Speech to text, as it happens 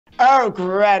Oh,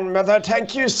 Grandmother,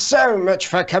 thank you so much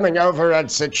for coming over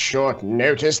at such short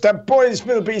notice. The boys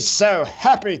will be so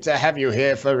happy to have you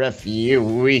here for a few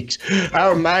weeks.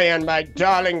 Oh, my and my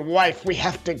darling wife, we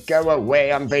have to go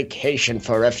away on vacation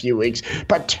for a few weeks.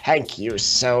 But thank you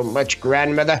so much,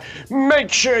 Grandmother.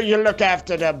 Make sure you look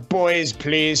after the boys,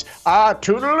 please. Ah,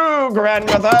 toodaloo,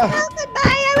 Grandmother. Oh, goodbye.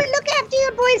 I will look after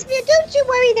your boys for you. Don't you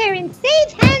worry, they're in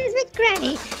safe hands with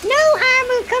Granny. No harm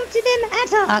will come to them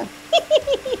at all.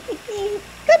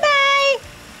 Goodbye.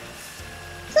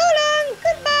 So long.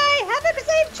 Goodbye. Have a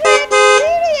safe trip.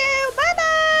 Cheerio.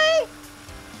 Bye-bye.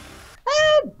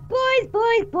 Oh,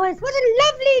 boys, what a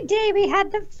lovely day we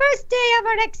had. The first day of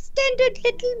our extended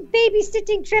little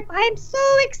babysitting trip. I am so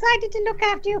excited to look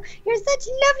after you. You're such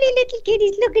lovely little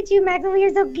kitties. Look at you, Maxwell.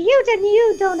 You're so cute, and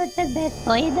you, Donut, the best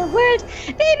boy in the world.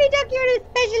 Baby Duck, you're a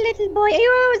special little boy.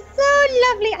 You're so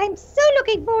lovely. I'm so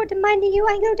looking forward to minding you.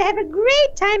 I'm going to have a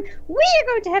great time. We're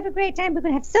going to have a great time. We're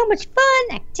going to have so much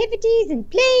fun, activities, and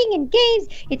playing and games.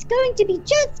 It's going to be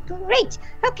just great.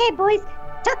 Okay, boys.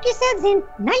 Tuck yourselves in.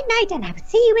 Night-night, and I will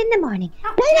see you in the morning.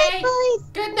 Okay. Night-night, boys.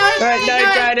 Good night,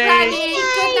 Granny.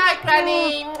 Good night,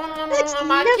 Granny. Such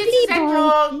lovely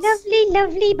boys.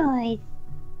 Lovely boys.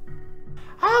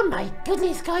 Oh my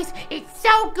goodness, guys. It's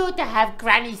so good to have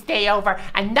Granny stay over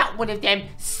and not one of them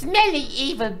smelly,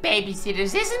 evil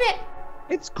babysitters, isn't it?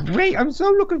 It's great. I'm so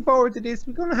looking forward to this.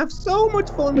 We're going to have so much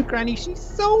fun with Granny. She's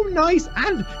so nice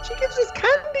and she gives us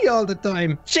candy all the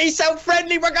time. She's so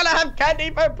friendly. We're going to have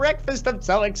candy for breakfast. I'm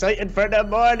so excited for the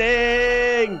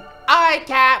morning. I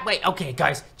can't wait. Okay,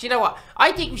 guys, do you know what?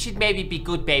 I think we should maybe be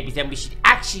good babies and we should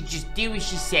actually just do as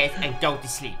she says and go to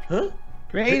sleep. Huh?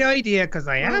 Great idea, because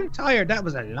I am tired. That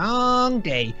was a long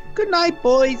day. Good night,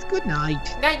 boys. Good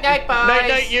night. Night-night, boys.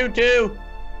 Night-night, you too.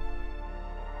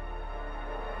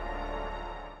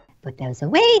 Put those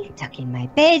away, tuck in my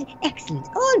bed. Excellent.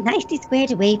 All nicely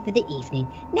squared away for the evening.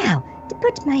 Now, to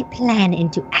put my plan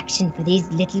into action for these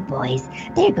little boys.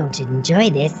 They're going to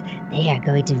enjoy this. They are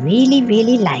going to really,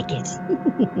 really like it.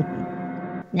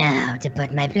 Now, to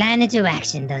put my plan into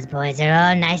action. Those boys are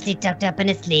all nicely tucked up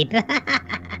and asleep.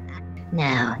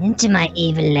 Now, into my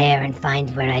evil lair and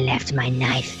find where I left my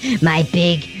knife. My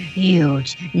big,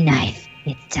 huge knife.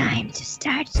 It's time to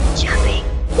start chopping.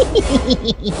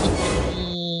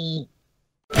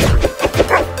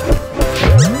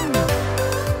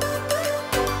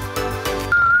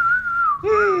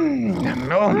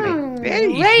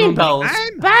 Rainbows,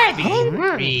 Barbie,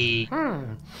 hungry.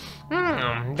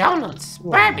 donuts,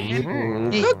 Barbie,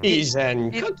 Cookies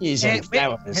and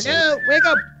flowers. Hello, wake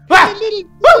up. Ah!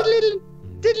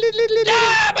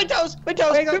 Ah, my toes, my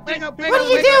toes. Wake up. What are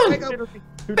you doing?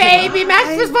 Baby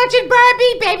Max was watching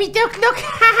Barbie. Baby Duck, look.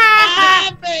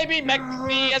 Ah, baby,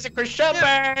 me as a Christian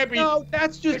Barbie. No,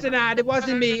 that's just an ad. It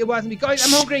wasn't me. Guys,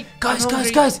 I'm hungry. Guys.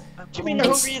 What do you mean you're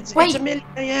hungry? It's a million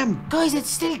a.m. Guys, it's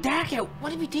still dark out.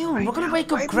 What are we doing? We're gonna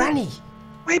wake up Granny.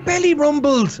 My belly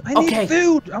rumbled. I Okay. need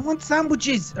food. I want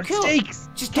sandwiches or Cool. steaks.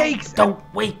 Just cakes. don't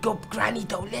wake up Granny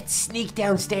though. Let's sneak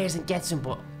downstairs and get some,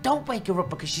 but don't wake her up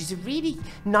because she's a really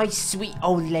nice, sweet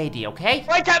old lady, okay?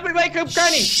 Why can't we wake up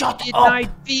Granny? Shut Midnight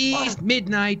up! feast.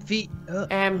 Midnight feast.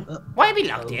 Why are we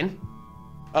locked in?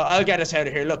 Oh, I'll get us out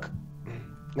of here. Look.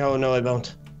 No, I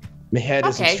won't. My head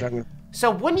isn't strong. So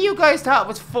one of you guys thought it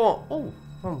was fun.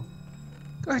 Oh.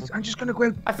 Guys, I'm just gonna go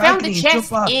out. I found the balcony and chest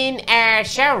jump off. in our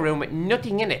shower room with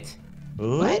nothing in it.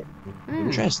 What?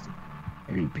 Interesting.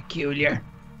 Very peculiar.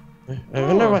 I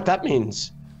wonder what that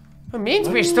means. It means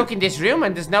we're stuck in this room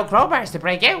and there's no crowbars to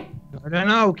break out. I don't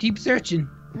know. Keep searching.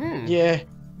 Yeah,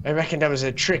 I reckon that was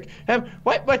a trick.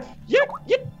 What?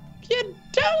 You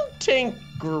don't think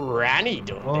Granny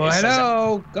done Oh, this?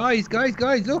 hello, guys!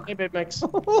 Look, Hey, Big Max.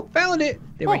 found it.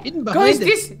 They were hidden behind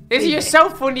Guys, it. you're so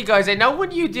funny, guys. I know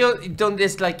when you done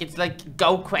this, like it's like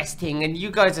Go Quest thing, and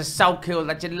you guys are so cool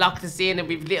that you locked us in, and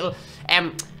we've little.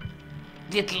 I've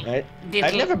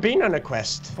never been on a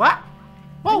quest. What?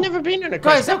 I've never been on a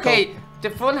quest. Guys, okay. The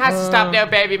fun has to stop now,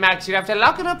 Baby Max. You have to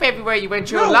lock it up everywhere. You went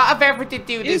through a lot of effort to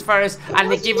do this for us,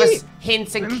 and to give us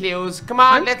hints and clues. Come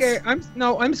on, let's. Scared.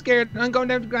 I'm scared. I'm going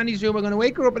down to Granny's room. I'm going to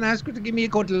wake her up and ask her to give me a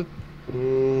cuddle.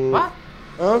 What?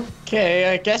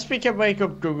 Okay, I guess we can wake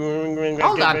up.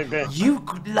 Hold on. You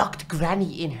locked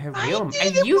Granny in her room. I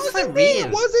did, Are you for real?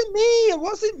 It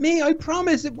wasn't me. I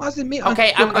promise it wasn't me.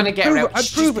 Okay, I'm gonna get her out. I'll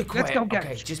prove Just it. be Let's go quiet. get Okay,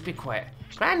 her. just be quiet.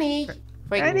 Granny.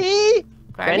 Wait. Granny.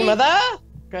 Grandmother?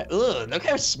 Ugh, look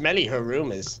how smelly her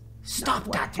room is.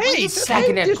 Stop that. Hey, Why are you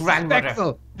slacking at grandmother?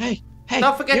 disrespectful. Hey.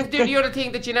 Don't forget to do the other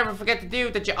thing that you never forget to do,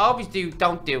 that you always do,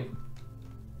 don't do.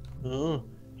 Oh,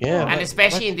 yeah. And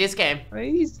especially in this game.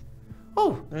 Please.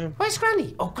 Oh, where's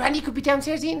Granny? Oh, Granny could be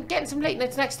downstairs getting some late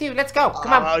night snacks too. Let's go.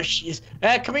 Come on. Oh, jeez.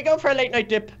 Can we go for a late night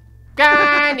dip?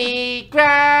 Granny,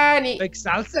 Granny. Like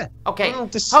salsa. Okay, Oh,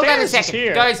 the hold on a stairs is second.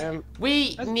 here. Guys,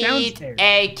 we That's need downstairs.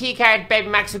 a key card, Baby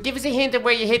Max. So give us a hint of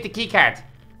where you hit the key card.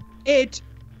 It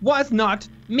was not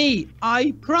me.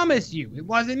 I promise you, it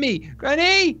wasn't me.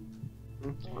 Granny.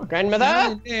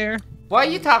 Grandmother? There. Why are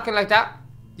you talking like that?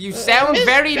 You sound Miss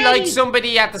very Granny. like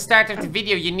somebody at the start of the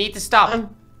video. You need to stop.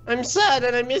 I'm sad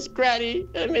and I miss Granny.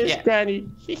 I miss Granny.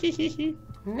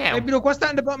 Now. Maybe look, what's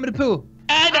that in the bottom of the pool?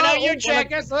 I don't know, you Well, I check.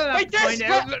 guess I'll have Wait, to find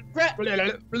there's out.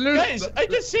 guys, I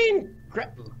just seen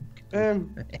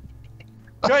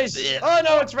guys, oh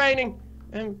no, it's raining.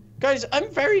 Guys, I'm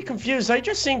very confused. I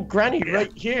just seen Granny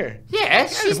right here. Yeah,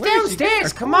 she's where is she? downstairs.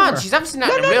 Get her Come on, car. she's obviously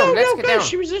not in the room. Let's get guys, down.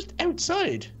 she was just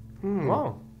outside.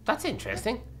 Whoa, that's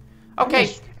interesting.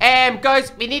 Okay,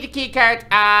 guys, we need a key card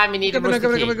and we need a rusty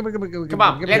key. Come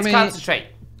on, let's concentrate.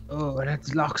 Oh,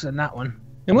 that's locks on that one.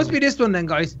 It must be this one then,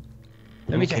 guys.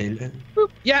 Let me check. Boop.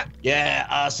 Yeah, Yeah,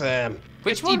 awesome.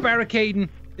 Which one? debarricading.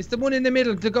 It's the one in the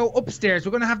middle to go upstairs.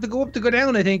 We're gonna have to go up to go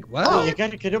down, I think. What? Oh, you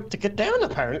gotta get up to get down,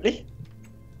 apparently.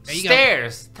 There you go.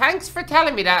 Stairs. Thanks for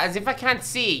telling me that, as if I can't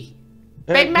see.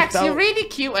 Baby Max, you're really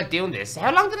cute at doing this.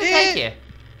 How long did it take you?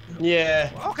 Yeah.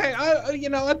 Okay,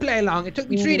 I'll play along. It took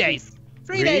me 3 days.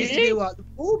 3 days to Really? do what?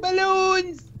 Oh,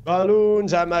 balloons!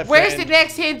 Balloons are my Where's the friend.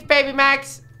 next hint, Baby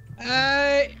Max?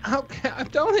 Okay, I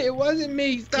don't. It wasn't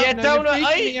me. Stop. Yeah, now, don't you're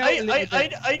freaking me out a little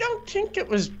bit. I don't think it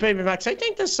was Baby Max. I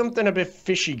think there's something a bit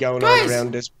fishy going Guys, on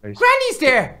around this place. Granny's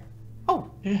there. Oh,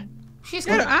 Yeah. she's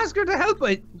Yeah, good. ask her to help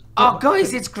it. Oh,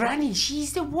 guys, it's Granny.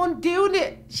 She's the one doing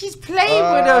it. She's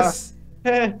playing with us.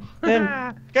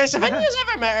 Guys, have any of you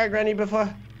ever met our Granny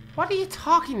before? What are you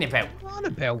talking about? What on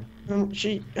about?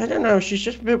 I don't know, she's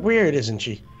just a bit weird, isn't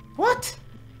she? What?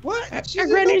 What? She's Our a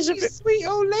granny's a lovely, bit- sweet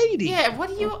old lady. Yeah, what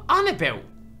are you on about?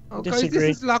 Oh, guys, Disagree.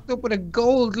 this is locked up with a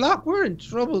gold lock. We're in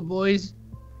trouble, boys.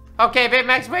 Okay, Baby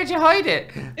Max, where'd you hide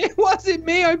it? It wasn't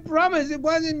me. I promise. It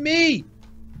wasn't me.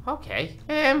 Okay,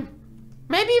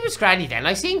 maybe it was Granny then.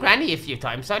 I've seen Granny a few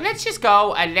times, so let's just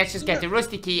go and let's just get the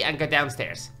rusty key and go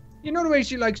downstairs. You know the way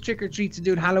she likes trick or treats and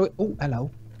doing Halloween. Oh, hello.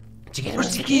 Did you get a Where's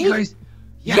rusty the key, guys?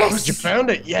 Yes! You found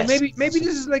it, yes. Maybe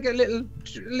this is like a little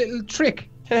trick.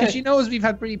 She knows we've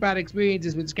had pretty bad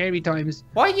experiences with scary times.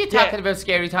 Why are you talking about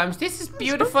scary times? This is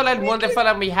beautiful and wonderful,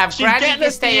 and we have She's Granny getting to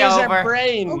us to stay use her over.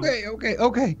 brain.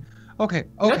 Okay.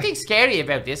 Nothing scary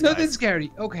about this, Nothing guys.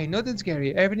 scary. Okay, nothing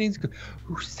scary. Everything's good.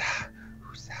 Who's that?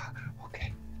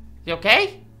 Okay. You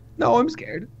okay? No, I'm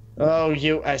scared. Oh,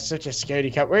 you are such a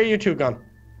scaredy cat. Where are you two gone?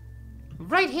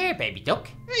 Right here, baby duck.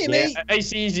 Hey, Yeah, mate. I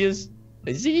see yous.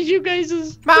 I see you guys.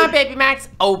 Come on, Baby Max,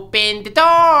 open the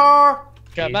door.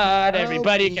 Come on,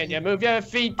 everybody, can you move your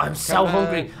feet? I'm so Come on.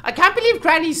 hungry. I can't believe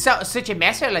Granny's such a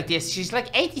messer like this. She's like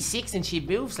 86 and she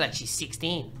moves like she's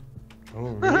 16. Oh,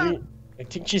 really? I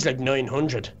think she's like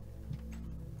 900.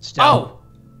 Oh,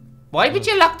 why would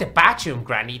you lock the bathroom,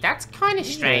 Granny? That's kind of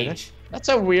strange. That's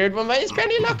a weird one. Why is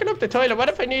Granny locking up the toilet? What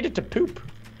if I needed to poop?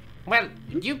 Well,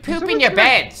 you poop in Someone your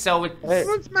smash- bed, so it...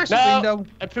 Someone smash a No,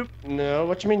 window. I poop. No,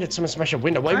 what do you mean did someone smash a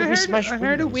window? Why would we smash I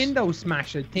heard a windows? window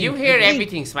smash. I think. You hear I think.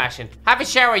 everything smashing. Have a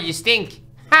shower, you stink. Hey,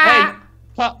 Ha!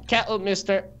 pot kettle,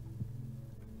 mister.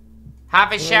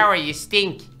 Have a shower, you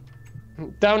stink.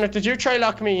 Downer, did you try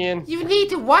lock me in? You need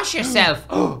to wash yourself.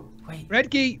 Oh, wait. Red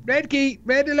key,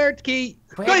 red alert key.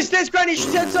 Where- Guys, there's Granny.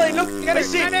 She's outside. Look, Get I her,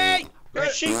 see. Granny! Where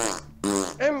is she?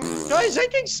 Guys, I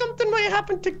think something might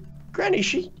happen to Granny.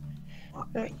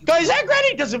 Guys, our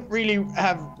Granny doesn't really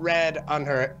have red on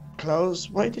her clothes.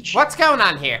 Why did she? What's going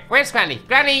on here? Where's Granny?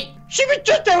 Granny! She was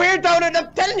just out here, down, and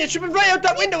I'm telling you, she was right out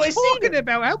that window. I see Talking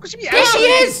about how could she be There she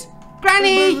is!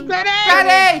 Granny!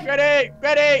 Granny!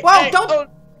 Granny! Whoa, Hey, don't- oh,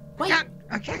 Wait,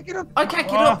 I can't get up. I can't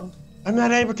get up. I'm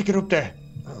not able to get up there.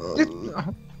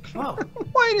 Whoa.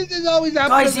 Why does this always happen?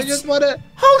 Guys, I it's- just wanna.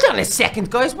 Hold on a second,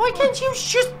 guys. Why can't you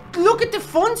just look at the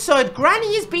fun side? Granny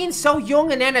is being so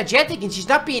young and energetic, and she's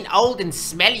not being old and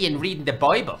smelly and reading the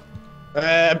Bible.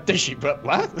 Does she? But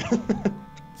what?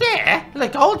 Yeah,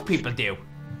 like old people do.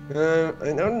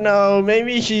 I don't know.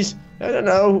 Maybe she's. I don't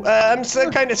know. I'm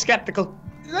still kind of skeptical.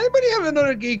 Does anybody have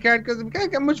another key card? Because we can't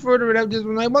get much further without this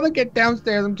one. I want to get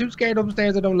downstairs. I'm too scared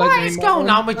upstairs. I don't like it What is anymore. going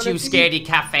on with you, scaredy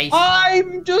cat face?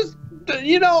 I'm just,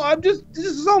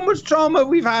 there's so much trauma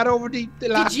we've had over the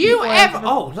last. Did you few ever? hours.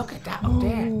 Oh, look at that up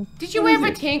there. Did you What is ever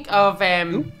it? think of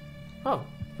Oh,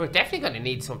 we're definitely gonna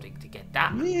need something to get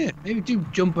that. Yeah, maybe do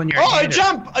jump on your Oh, I head.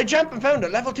 jump and found a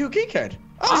level 2 keycard.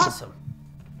 Awesome.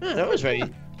 Yeah, that was very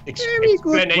Very good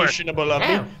work. explanationable of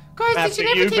Now, me. guys, After did you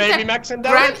you, never think baby that Max and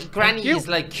Darren. Granny you. is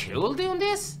like cool doing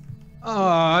this?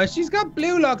 Oh, she's got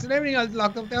blue locks and everything else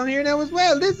locked up down here now as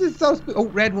well. This is so Oh,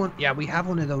 red one. Yeah, we have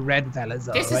one of those red fellas.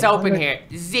 This is open here.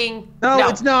 Zing. No,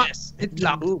 it's not. It's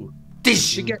locked.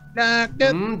 Dish. We get locked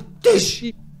up.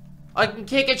 Dish. I can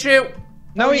kick it through.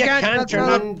 No, you can't. can't. You're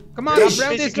Not. not Come on,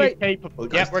 round this way.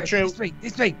 capable. Yeah, we're through.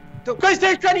 This way. Guys,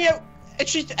 there's Granny out.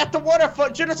 She's at the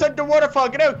waterfall. She's outside the waterfall.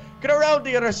 Get out. Get around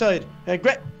the other side.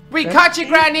 We caught you,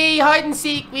 Granny. Hide and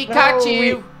seek. We caught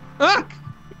you. Ah!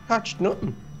 We catched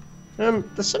nothing.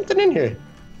 There's something in here.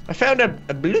 I found a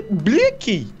blue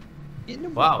key.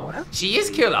 Wow, she is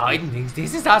cool at hiding things.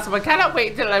 This is awesome. I cannot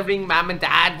wait until I ring Mum and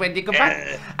Dad when they come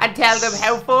back and tell them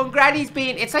how fun Granny's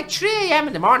been. It's like 3 AM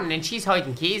in the morning and she's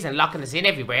hiding keys and locking us in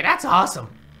everywhere. That's awesome.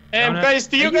 Guys,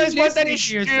 do you guys want any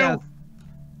stew?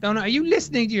 Donna, are you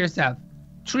listening to yourself?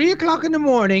 3 o'clock in the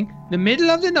morning, the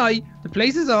middle of the night, the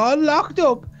place is all locked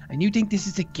up, and you think this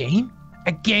is a game?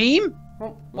 A game?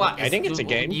 What? I think it's a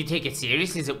game. You take it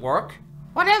serious? Is it work?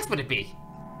 What else would it be?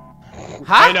 Huh?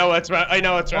 I know what's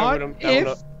wrong. With him.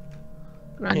 If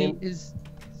Granny is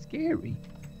scary?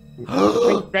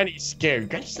 Granny's scary.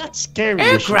 Granny's not scary.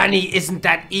 Our Granny isn't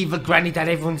that evil Granny that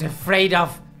everyone's afraid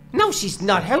of. No, she's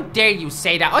not. How dare you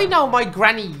say that? I know my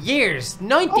Granny years.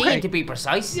 19 to be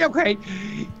precise. Yeah, okay.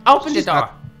 Open the door.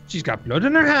 She's got blood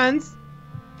on her hands.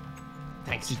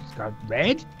 Thanks. She's got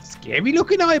red, scary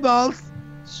looking eyeballs.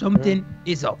 Something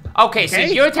is up. Okay, so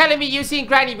you're telling me you seen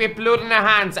Granny with blood in her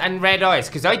hands and red eyes?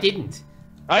 Because I didn't.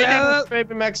 I didn't,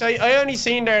 Baby Max. I only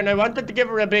seen her and I wanted to give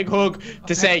her a big hug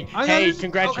to say, hey,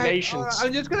 congratulations. Okay,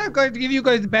 I'm just going to give you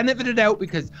guys the benefit of the doubt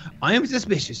because I am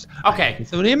suspicious. Okay.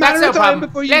 So in a matter of time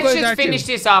before you Let's guys just finish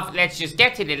this off. Let's just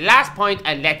get to the last point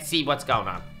and let's see what's going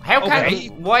on.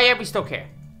 Why are we stuck here?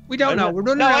 We don't know. We're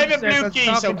running No, I around have a blue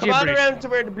key, so come on around to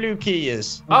where the blue key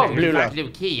is. Oh, blue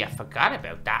key. I forgot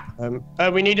about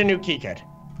that. We need a new key card.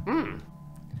 Okay.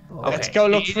 Let's go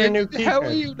look for a new key How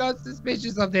card. are you not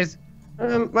suspicious of this?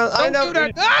 Well, I know.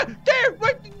 Don't do that. Ah, there!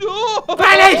 Right. No!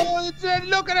 Granny! Oh,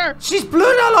 look at her! She's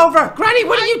blood all over. Granny,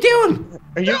 what are you doing?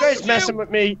 Are you guys messing with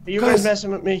me? Are you guys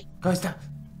messing with me? Guys,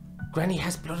 Granny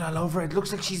has blood all over. It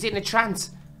looks like she's in a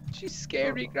trance. She's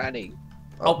scary, Granny.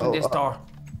 Open this door.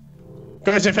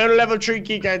 Guys, I found a level 3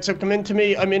 key card, so come into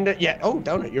me. I'm in the... Yeah,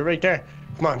 down it. You're right there.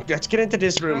 Come on, let's get into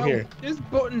this room here. This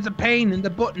button's a pain in the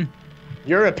button.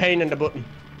 You're a pain in the button.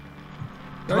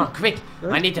 Come on, quick.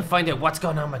 I need to find out what's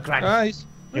going on with Granny. Guys,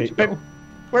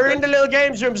 we're in the little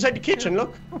games room beside the kitchen,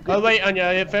 look. I'll wait on you.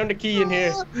 I found a key in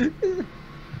here.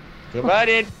 Come on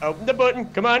in. Open the button.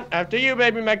 Come on. After you,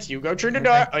 Baby Max. You go through the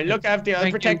door. I look after you. I'll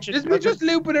protect you. We're just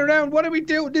looping around. What do we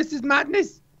do? This is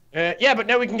madness. Yeah, but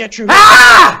now we can get through.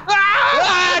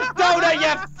 Donna,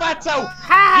 you fatso!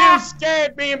 You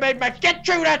scared me and Baby Max. Get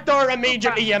through that door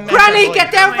immediately, you Granny,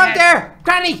 get down from there!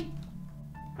 Granny!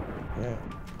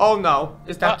 Oh no,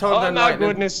 is that thunder and lightning? Oh my lightning?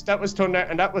 goodness, that was thunder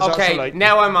and that was also lightning. Okay,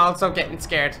 now I'm also getting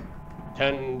scared.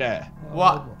 Thunder.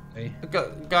 What?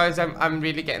 Guys, I'm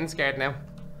really getting scared now.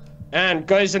 And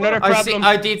guys, another problem.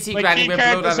 I did see Granny with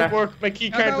blood on her. My key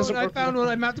card doesn't work. I found one.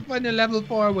 I'm about to find a level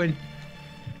 4 win.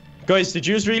 Guys, did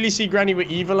you really see Granny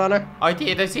with evil on her? I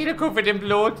did. I seen her covered in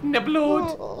blood. In the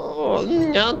blood. Oh,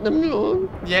 not the blood.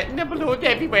 Yeah, in the blood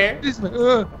everywhere.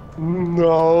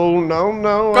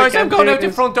 No. Guys, I'm going out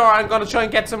the front door. I'm going to try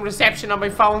and get some reception on my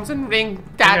phones and ring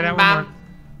Dad and Mom.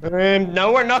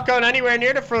 No, we're not going anywhere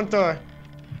near the front door.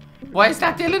 Why is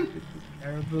that, Dylan?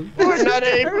 Terrible. We're not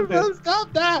able to.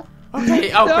 Stop that. Okay,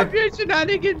 Stop open. your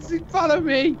shenanigans and follow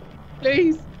me.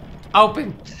 Please.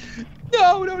 Open.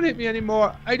 No, don't hit me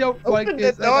anymore. I don't like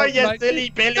this. Oh, you silly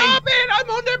Billy. Stop it! I'm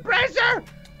under pressure!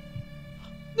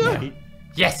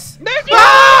 Yes. That's an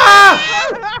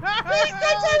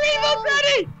evil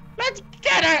Granny! Let's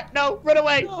get her! No, run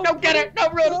away! No, get her! No,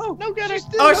 run! No, get her!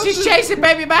 Oh, she's chasing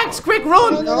Baby Max! Quick,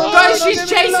 run! Guys, she's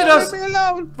chasing us! Leave me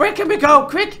alone. Where can we go?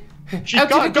 Quick! She's out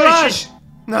gone, to the garage! guys,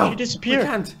 No, she disappeared. We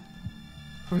can't.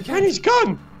 Granny's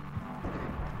gone!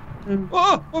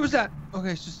 Oh, what was that?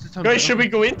 Okay, it's just the time. Guys, should we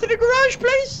go into the garage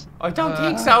place? I don't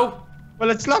think so. Well,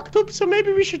 it's locked up, so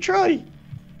maybe we should try.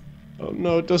 Oh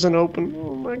no, it doesn't open.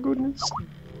 Oh my goodness.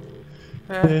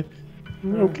 Okay.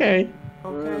 Okay.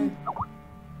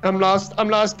 I'm lost.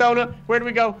 Donna. Where do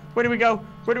we go?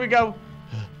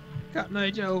 Cat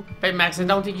night, Joe. Baby Max, I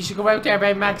don't think you should go out there,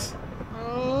 Baby Max.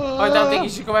 Oh, I don't think you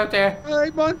should go out there. I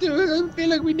want to. I feel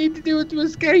like we need to do it to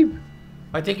escape.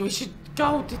 I think we should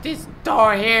go to this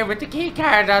door here with the key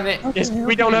card on it. Yes,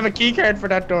 we don't have a key card for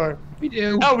that door. We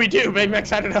do. Oh, we do. Baby Max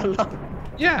had it all along.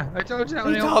 Yeah, I told you that.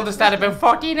 You told us that about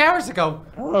 14 hours ago.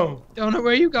 Oh. Don't know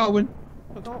where you going.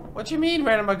 What do you mean,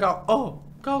 where am I going? Oh,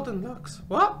 golden locks.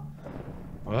 What?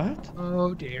 What?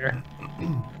 Oh dear.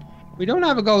 We don't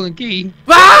have a golden key.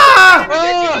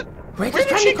 Ah! Where Where did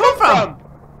did she Granny come come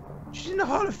from? She's in the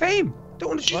Hall of Fame.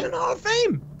 She's in the Hall of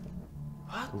Fame.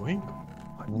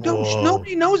 from? No, Whoa.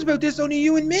 nobody knows about this. Only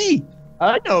you and me.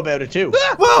 I know about it too.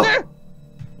 Ah, Whoa. there.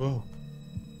 Whoa.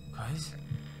 Guys?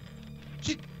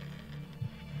 She,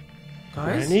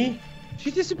 Guys? Granny?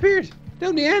 she disappeared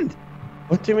down the end.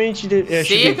 What do you mean she did? Yeah,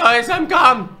 See you guys, I'm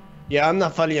gone. Yeah, I'm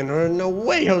not following her. No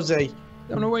way, Jose.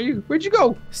 Don't know where'd you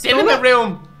go? Still in the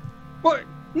room. What?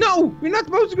 No, we're not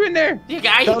supposed to go in there. You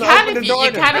Don't can open if the you, door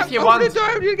you then. can if you Open want. the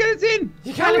door, you get us in.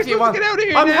 You How can are if we you supposed want. to get out of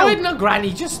here I'm now? hiding on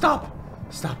Granny. Just stop.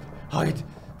 Stop. Hide.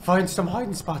 Find some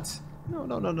hiding spots.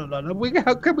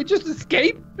 No. Can we just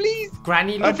escape, please?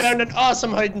 Granny I looks... found an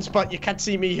awesome hiding spot. You can't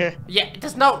see me here. Yeah,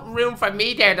 there's no room for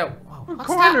me there though. Whoa, We're what's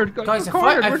cornered, that? Guys, we're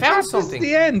cornered. I We're found trapped. something. This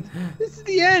is the end. This is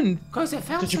the end. Guys, I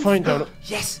found Did you some... find Donald?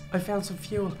 Yes, I found some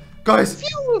fuel. Guys,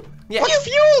 Fuel. yeah. What's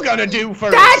fuel gonna do for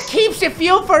Dad us? keeps the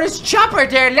fuel for his chopper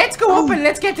there. Let's go up and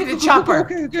let's get to the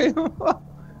chopper. Okay.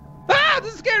 Ah, the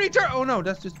scary turtle. Oh no,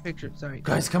 that's just a picture. Sorry.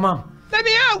 Guys, come on. Let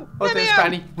me out. Oh, Let me there's out.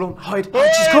 Granny. Run, hide.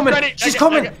 Hey, She's coming. Granny. She's Okay,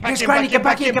 coming. okay, Here's back Granny. in, Get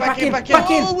back in. Back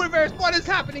in. Oh, reverse. What is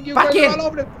happening? You Back guys in. are all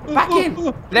over the... Back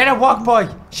in. Let her walk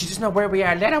by. She doesn't know where we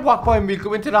are. Let her walk by and we'll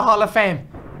go into the Hall of Fame.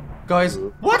 Guys,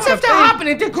 what's Hall of after Fame?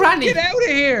 happening to Granny? Get out of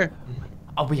here.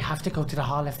 Oh, we have to go to the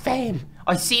Hall of Fame.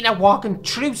 I seen her walking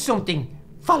through something.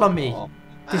 Follow me.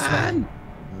 This way. Man.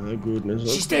 Oh,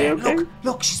 goodness. She's okay, there. okay.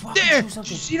 Look, she's walking There. through something.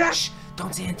 Did you see that? Shh,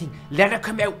 don't say anything. Let her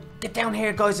come out. Get down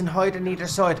here, guys, and hide on either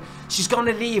side. She's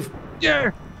gonna leave.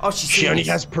 There. Oh, she's She only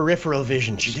has peripheral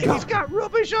vision. She He's did. got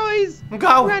rubbish eyes.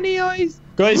 Go. Granny eyes.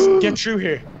 Guys, get through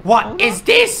here. What is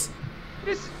this?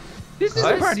 This isn't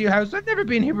Guys? part of your house. I've never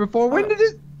been here before. When did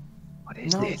this? What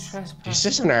is No this? trespass. This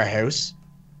isn't our house.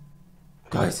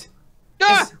 Guys,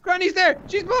 Ah, Is- Granny's there.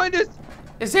 She's behind us.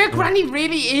 is their Granny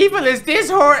really evil? Is this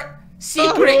her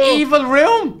secret Oh. evil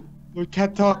room? We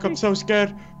can't talk. I'm so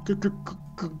scared.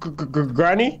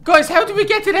 Granny? Guys, how do we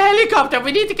get to the helicopter?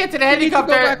 We need to get to the We need to go back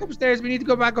helicopter. upstairs. We need to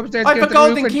go back upstairs. I've get a to the roof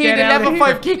golden and key get and a out of level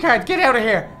here. 5 key card. Get out of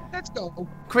here. Let's go.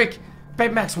 Quick.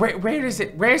 Babe Max, where is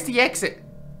it? Where's the exit?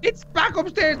 It's back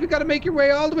upstairs. We gotta make your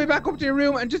way all the way back up to your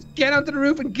room and just get onto the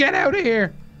roof and get out of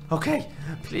here. Okay.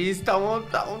 Please don't.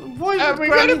 Why Are would we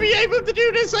Granny... gonna be able to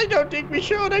do this? I don't think we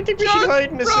should. I think we should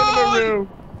hide in the cinema Run! room.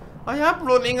 I am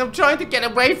running. I'm trying to get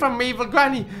away from evil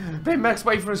Granny. Babe Max,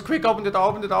 wait for us. Quick, open the door,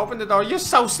 open the door, open the door. You're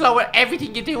so slow at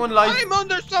everything you do in life. I'm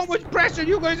under so much pressure.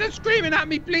 You guys are screaming at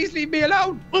me. Please leave me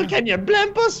alone. Well, can you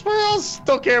blimp us? We're all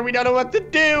stuck here. We don't know what to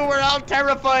do. We're all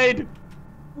terrified.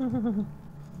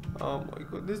 Oh my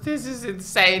goodness, this is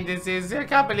insane. This is. I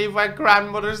can't believe my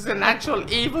grandmother's an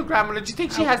actual evil grandmother. Do you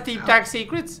think she has deep, dark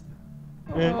secrets?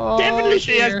 Oh, Definitely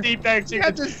she dear. has deep dark She has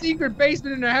secrets. a secret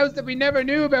basement in her house that we never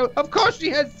knew about. Of course she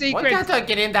has Why secrets. can't I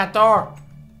get in that door?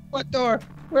 What door?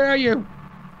 Where are you?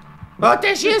 Oh,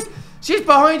 there she is. She's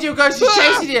behind you guys. She's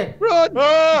chasing you. Run!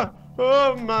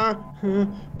 Oh,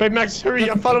 man. Babe Max, hurry.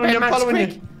 I'm following Babe you. I'm Max, following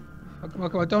quick. you. Oh,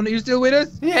 come on. Don't you still with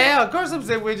us? Yeah, of course I'm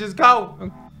saying we just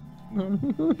go.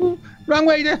 Wrong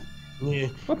way there. Yeah.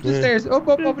 Up the stairs. Up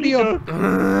the up.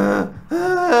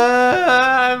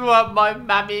 I want my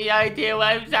mummy. I do.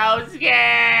 I'm so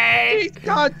scared.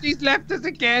 God, she's left us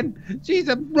again. She's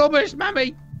a rubbish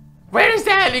mammy. Where is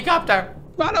the helicopter?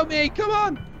 Follow me. Come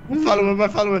on. I'm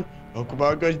following. Oh, come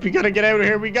on, guys. We gotta get out of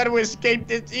here. We gotta escape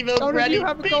this evil Don't granny. you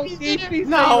have a gold key? Please say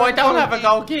No, you I don't have a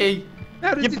gold key.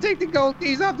 How did you take the gold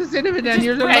keys off the cinema then? Just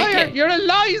You're a break liar. it. You're a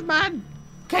lies man.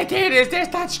 Okay, there it is. There's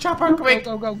that chopper. Quick.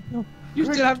 Go. No. You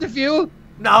still have the fuel?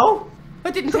 No,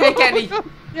 I didn't take any.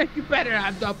 Yeah, you better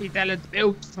have. Don't be telling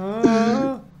spooks.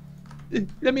 Oh.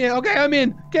 Let me in. Okay, I'm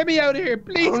in. Get me out of here,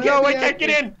 please. Oh, get no, me I out can't of get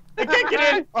here. in. I can't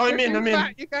get in. Oh, I'm You're in. too I'm in.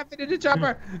 fat. You can't fit in the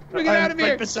chopper. Bring it I'm out of right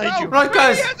here. beside No, you. Right,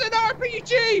 Granny guys. has an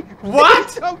RPG.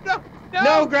 What?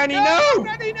 No, Granny, no.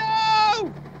 Granny,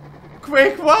 no.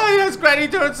 Quick, why is Granny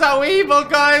doing so evil,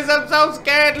 guys? I'm so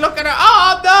scared. Look at her.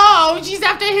 Oh, no. She's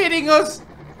after hitting us.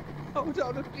 Oh,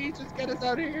 Donna, please just get us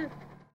out of here.